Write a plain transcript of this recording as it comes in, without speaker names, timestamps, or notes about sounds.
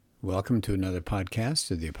Welcome to another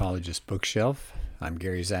podcast of the Apologist Bookshelf. I'm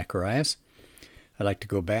Gary Zacharias. I'd like to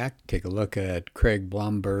go back, take a look at Craig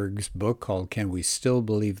Blomberg's book called Can We Still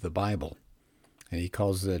Believe the Bible? And he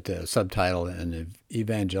calls it a subtitle, An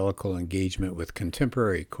Evangelical Engagement with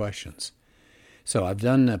Contemporary Questions. So I've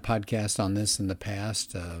done a podcast on this in the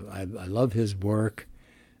past. I love his work.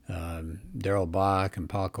 Darrell Bach and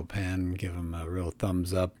Paul Copan give him a real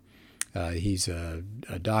thumbs up. He's a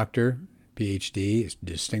doctor, PhD,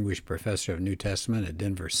 distinguished professor of New Testament at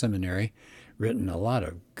Denver Seminary, written a lot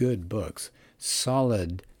of good books,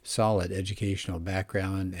 solid educational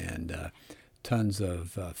background, and tons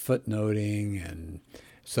of footnoting. And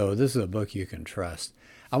so this is a book you can trust.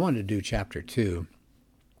 I wanted to do chapter 2.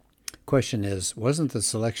 Question is, wasn't the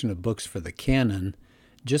selection of books for the canon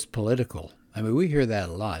just political? I mean, we hear that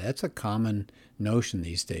a lot. That's a common notion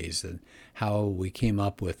these days, that how we came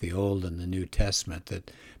up with the Old and the New Testament,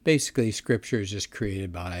 that basically Scripture is just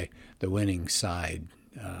created by the winning side,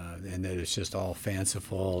 and that it's just all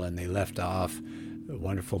fanciful, and they left off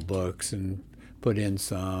wonderful books and put in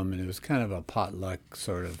some, and it was kind of a potluck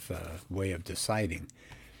sort of way of deciding.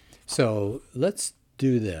 So let's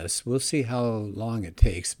do this. We'll see how long it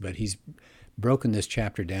takes, but he's broken this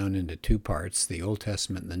chapter down into two parts, the Old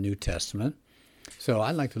Testament and the New Testament. So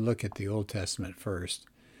I'd like to look at the Old Testament first.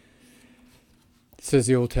 It says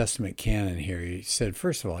the Old Testament canon here. He said,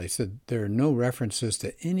 first of all, there are no references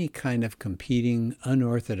to any kind of competing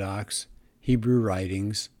unorthodox Hebrew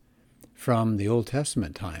writings from the Old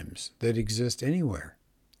Testament times that exist anywhere,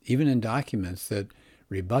 even in documents that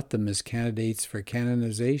rebut them as candidates for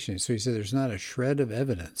canonization. So he said there's not a shred of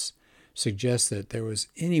evidence suggests that there was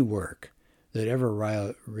any work that ever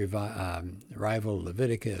rivaled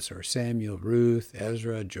Leviticus or Samuel, Ruth,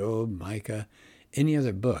 Ezra, Job, Micah, any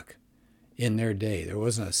other book in their day. There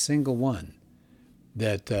wasn't a single one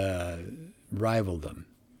that rivaled them.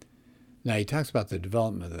 Now, he talks about the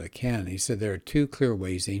development of the canon. He said there are two clear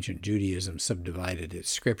ways ancient Judaism subdivided its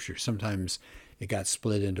scripture. Sometimes it got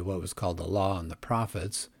split into what was called the law and the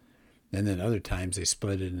prophets, and then other times they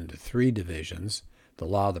split it into three divisions, the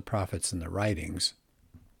law, the prophets, and the writings.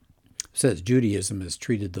 It says Judaism has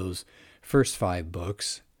treated those first five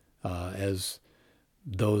books as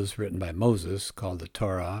those written by Moses, called the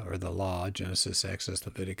Torah or the Law, Genesis, Exodus,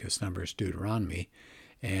 Leviticus, Numbers, Deuteronomy,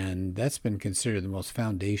 and that's been considered the most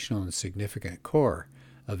foundational and significant core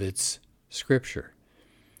of its scripture.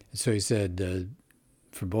 And so he said,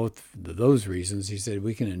 for both those reasons, he said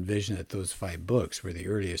we can envision that those five books were the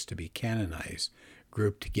earliest to be canonized,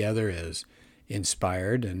 grouped together as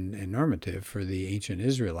inspired and normative for the ancient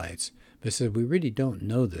Israelites. But he said we really don't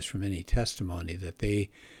know this from any testimony that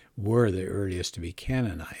they were the earliest to be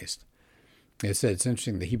canonized. It said it's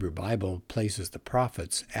interesting, the Hebrew Bible places the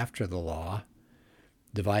prophets after the law,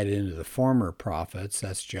 divided into the former prophets,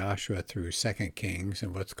 that's Joshua through 2 Kings,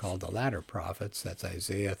 and what's called the latter prophets, that's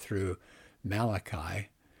Isaiah through Malachi.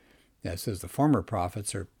 It says the former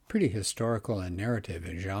prophets are pretty historical and narrative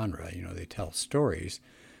in genre. They tell stories.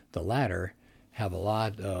 The latter have a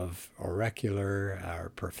lot of oracular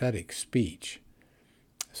or prophetic speech.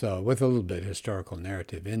 So with a little bit of historical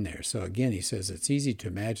narrative in there. So again, he says it's easy to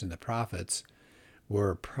imagine the prophets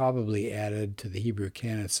were probably added to the Hebrew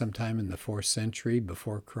canon sometime in the 4th century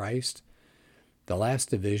before Christ. The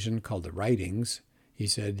last division, called the writings, he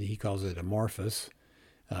said he calls it amorphous,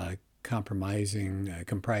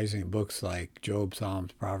 comprising books like Job,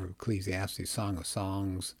 Psalms, Proverbs, Ecclesiastes, Song of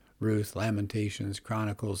Songs, Ruth, Lamentations,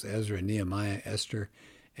 Chronicles, Ezra, Nehemiah, Esther,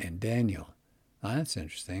 and Daniel. Now, that's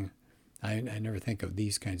interesting. I never think of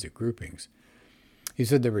these kinds of groupings. He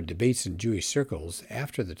said there were debates in Jewish circles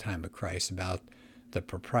after the time of Christ about the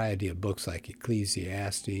propriety of books like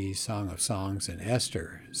Ecclesiastes, Song of Songs, and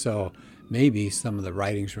Esther. So maybe some of the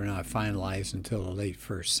writings were not finalized until the late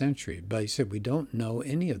 1st century. But he said we don't know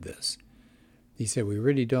any of this. He said we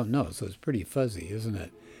really don't know. So it's pretty fuzzy, isn't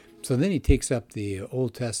it? So then he takes up the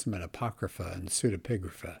Old Testament Apocrypha and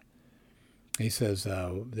Pseudepigrapha. He says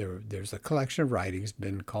there's a collection of writings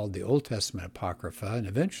been called the Old Testament Apocrypha, and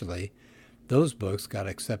eventually those books got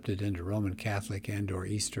accepted into Roman Catholic and or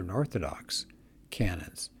Eastern Orthodox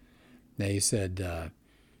canons. Now he said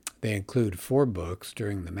they include 4 books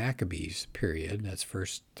during the Maccabees period, that's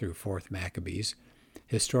 1st through 4th Maccabees,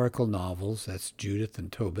 historical novels, that's Judith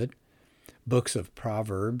and Tobit, books of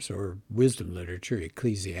Proverbs or wisdom literature,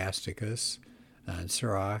 Ecclesiasticus, and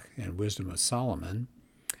Sirach, and Wisdom of Solomon.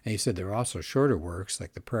 And he said there are also shorter works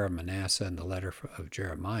like the Prayer of Manasseh and the Letter of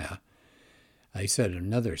Jeremiah. He said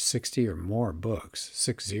another 60 or more books,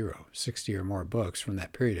 60 or more books from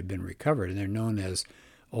that period have been recovered, and they're known as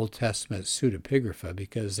Old Testament pseudepigrapha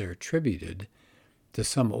because they're attributed to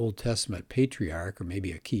some Old Testament patriarch or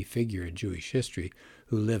maybe a key figure in Jewish history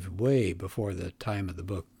who lived way before the time of the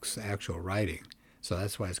book's actual writing. So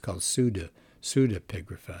that's why it's called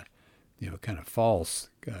pseudepigrapha, kind of false,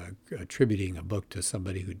 attributing a book to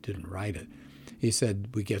somebody who didn't write it. He said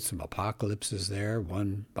we get some apocalypses there,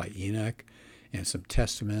 one by Enoch, and some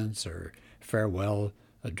testaments or farewell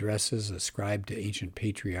addresses ascribed to ancient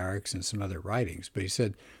patriarchs and some other writings. But he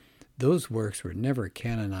said those works were never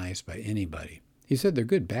canonized by anybody. He said they're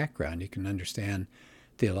good background. You can understand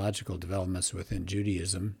theological developments within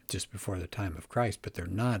Judaism just before the time of Christ, but they're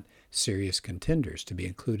not serious contenders to be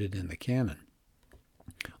included in the canon.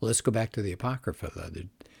 Well, let's go back to the Apocrypha,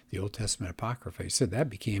 the Old Testament Apocrypha. He said that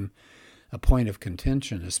became a point of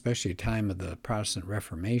contention, especially time of the Protestant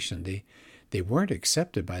Reformation. They weren't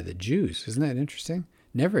accepted by the Jews. Isn't that interesting?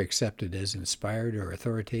 Never accepted as inspired or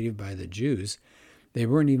authoritative by the Jews. They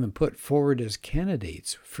weren't even put forward as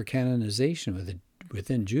candidates for canonization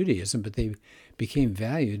within Judaism, but they became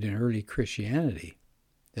valued in early Christianity,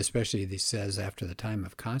 especially, he says, after the time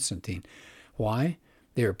of Constantine. Why?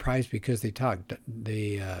 They were prized because they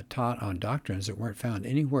taught on doctrines that weren't found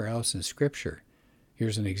anywhere else in Scripture.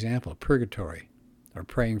 Here's an example: purgatory, or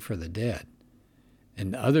praying for the dead.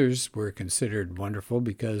 And others were considered wonderful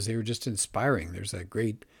because they were just inspiring. There's a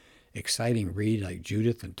great, exciting read like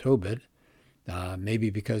Judith and Tobit, maybe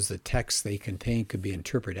because the texts they contain could be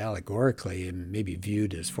interpreted allegorically and maybe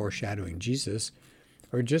viewed as foreshadowing Jesus,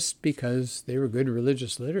 or just because they were good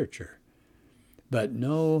religious literature. But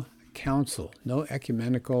no council, no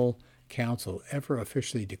ecumenical council ever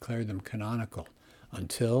officially declared them canonical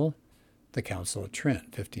until the Council of Trent,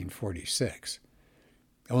 1546.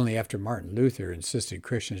 Only after Martin Luther insisted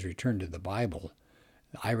Christians return to the Bible,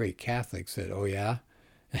 the irate Catholics said, "Oh yeah?"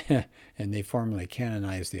 and they formally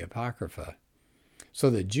canonized the Apocrypha. So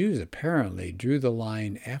the Jews apparently drew the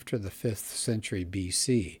line after the 5th century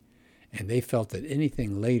BC, and they felt that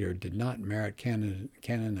anything later did not merit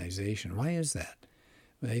canonization. Why is that?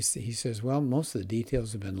 He says, well, most of the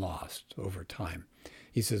details have been lost over time.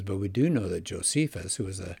 He says, but we do know that Josephus, who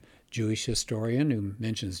was a Jewish historian who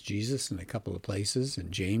mentions Jesus in a couple of places,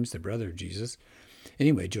 and James, the brother of Jesus.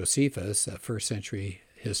 Anyway, Josephus, a 1st century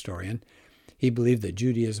historian, he believed that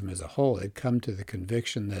Judaism as a whole had come to the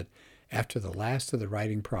conviction that after the last of the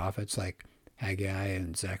writing prophets like Haggai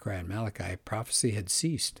and Zechariah and Malachi, prophecy had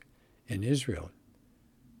ceased in Israel.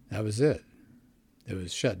 That was it. It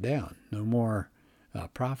was shut down. No more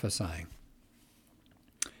prophesying.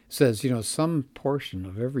 It says, some portion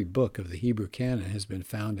of every book of the Hebrew canon has been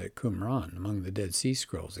found at Qumran among the Dead Sea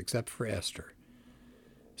Scrolls, except for Esther.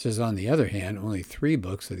 It says, on the other hand, only 3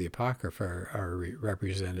 books of the Apocrypha are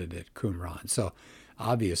represented at Qumran. So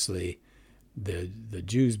obviously the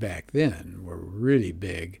Jews back then were really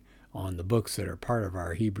big on the books that are part of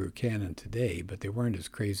our Hebrew canon today, but they weren't as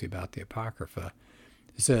crazy about the Apocrypha.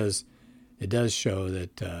 It says it does show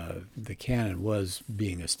that the canon was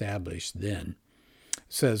being established then. It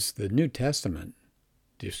says the New Testament,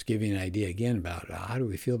 just giving an idea again about how do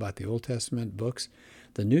we feel about the Old Testament books.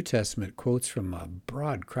 The New Testament quotes from a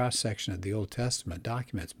broad cross-section of the Old Testament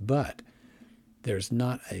documents, but there's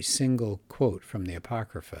not a single quote from the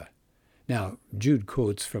Apocrypha. Now, Jude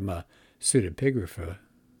quotes from a pseudepigrapha,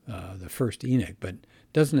 the first Enoch, but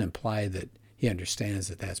doesn't imply that he understands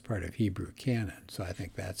that that's part of Hebrew canon. So I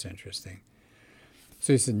think that's interesting.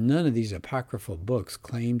 So he said none of these apocryphal books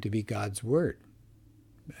claim to be God's word.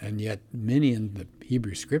 And yet many in the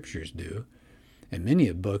Hebrew scriptures do. And many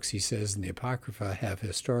of the books, he says, in the Apocrypha have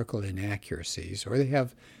historical inaccuracies, or they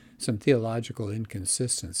have some theological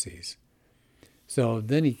inconsistencies. So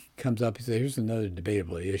then he comes up, he says, here's another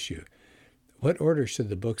debatable issue. What order should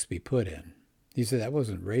the books be put in? He said that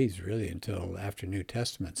wasn't raised really until after New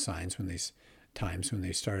Testament times when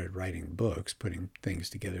they started writing books, putting things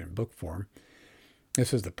together in book form.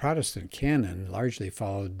 This was the Protestant canon largely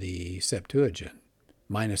followed the Septuagint,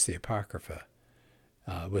 minus the Apocrypha,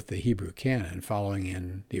 with the Hebrew canon following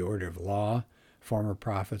in the order of law, former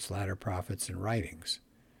prophets, latter prophets, and writings.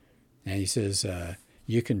 And he says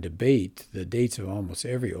you can debate the dates of almost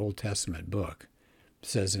every Old Testament book. It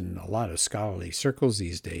says in a lot of scholarly circles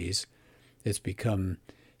these days, it's become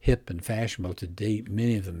hip and fashionable to date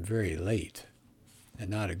many of them very late, and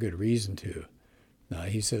not a good reason to.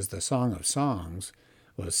 He says the Song of Songs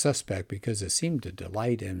was suspect because it seemed to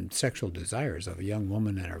delight in sexual desires of a young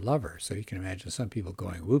woman and her lover. So you can imagine some people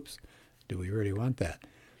going, whoops, do we really want that?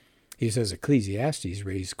 He says Ecclesiastes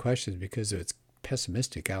raised questions because of its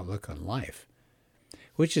pessimistic outlook on life,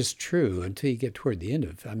 which is true until you get toward the end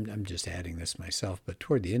of, I'm just adding this myself, but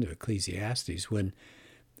toward the end of Ecclesiastes, when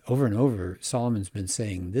over and over Solomon's been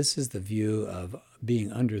saying this is the view of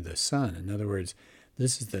being under the sun. In other words,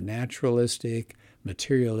 This is the naturalistic,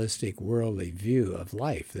 materialistic, worldly view of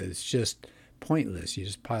life that is just pointless. You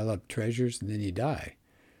just pile up treasures and then you die.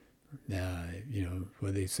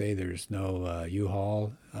 Where they say there's no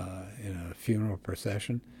U-Haul in a funeral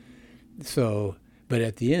procession. So, but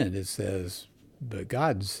at the end it says, but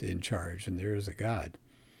God's in charge and there is a God.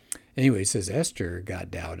 Anyway, it says Esther got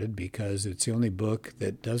doubted because it's the only book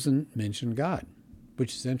that doesn't mention God,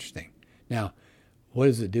 which is interesting. Now, what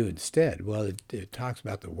does it do instead? Well, it talks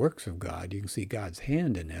about the works of God. You can see God's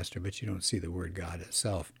hand in Esther, but you don't see the word God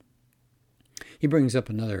itself. He brings up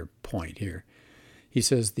another point here. He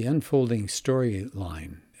says the unfolding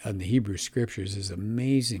storyline of the Hebrew Scriptures is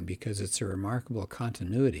amazing because it's a remarkable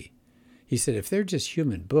continuity. He said if they're just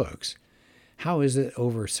human books, how is it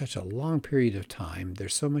over such a long period of time,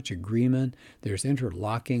 there's so much agreement, there's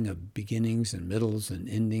interlocking of beginnings and middles and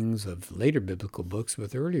endings of later biblical books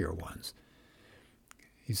with earlier ones?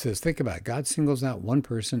 He says, think about it. God singles out one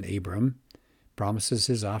person, Abram, promises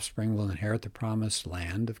his offspring will inherit the promised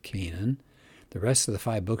land of Canaan. The rest of the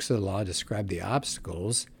 5 books of the law describe the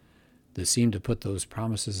obstacles that seem to put those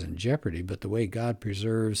promises in jeopardy, but the way God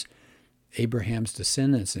preserves Abraham's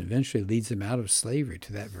descendants and eventually leads them out of slavery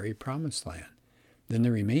to that very promised land. Then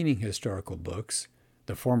the remaining historical books,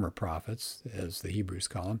 the former prophets, as the Hebrews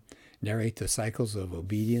call them, narrate the cycles of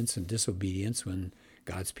obedience and disobedience when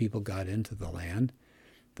God's people got into the land.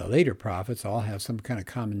 The later prophets all have some kind of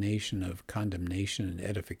combination of condemnation and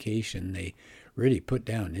edification. They really put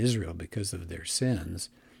down Israel because of their sins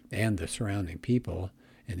and the surrounding people,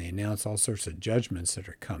 and they announce all sorts of judgments that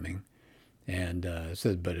are coming. And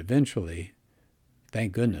said, but eventually,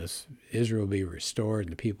 thank goodness, Israel will be restored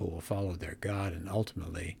and the people will follow their God, and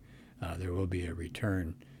ultimately there will be a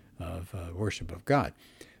return of worship of God.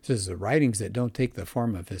 It says the writings that don't take the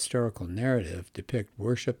form of historical narrative depict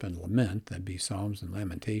worship and lament, that'd be Psalms and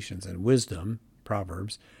Lamentations, and wisdom,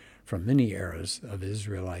 Proverbs, from many eras of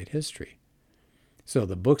Israelite history. So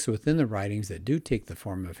the books within the writings that do take the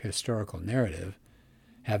form of historical narrative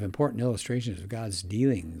have important illustrations of God's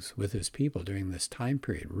dealings with his people during this time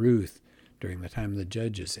period. Ruth, during the time of the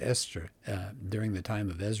Judges, Esther, during the time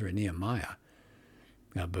of Ezra and Nehemiah.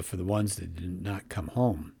 But for the ones that did not come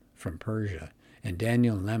home from Persia, and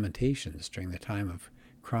Daniel and Lamentations during the time of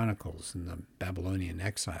Chronicles and the Babylonian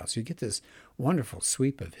exile. So you get this wonderful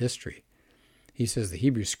sweep of history. He says the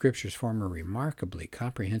Hebrew Scriptures form a remarkably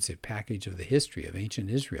comprehensive package of the history of ancient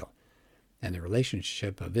Israel and the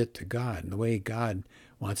relationship of it to God and the way God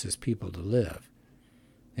wants his people to live.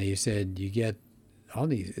 And he said you get all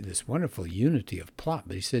this wonderful unity of plot,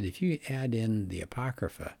 but he said if you add in the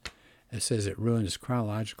Apocrypha, it says it ruins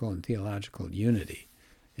chronological and theological unity.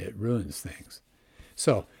 It ruins things.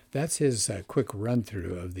 So that's his quick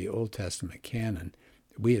run-through of the Old Testament canon.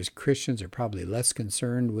 We as Christians are probably less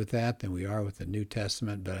concerned with that than we are with the New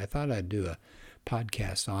Testament, but I thought I'd do a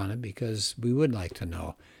podcast on it because we would like to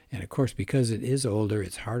know. And of course, because it is older,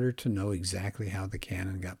 it's harder to know exactly how the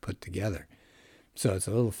canon got put together. So it's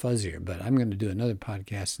a little fuzzier, but I'm going to do another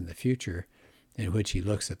podcast in the future in which he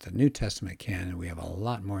looks at the New Testament canon. We have a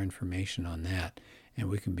lot more information on that, and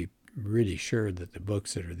we can be really sure that the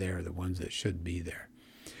books that are there are the ones that should be there.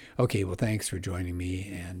 Okay, well, thanks for joining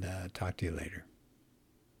me, and talk to you later.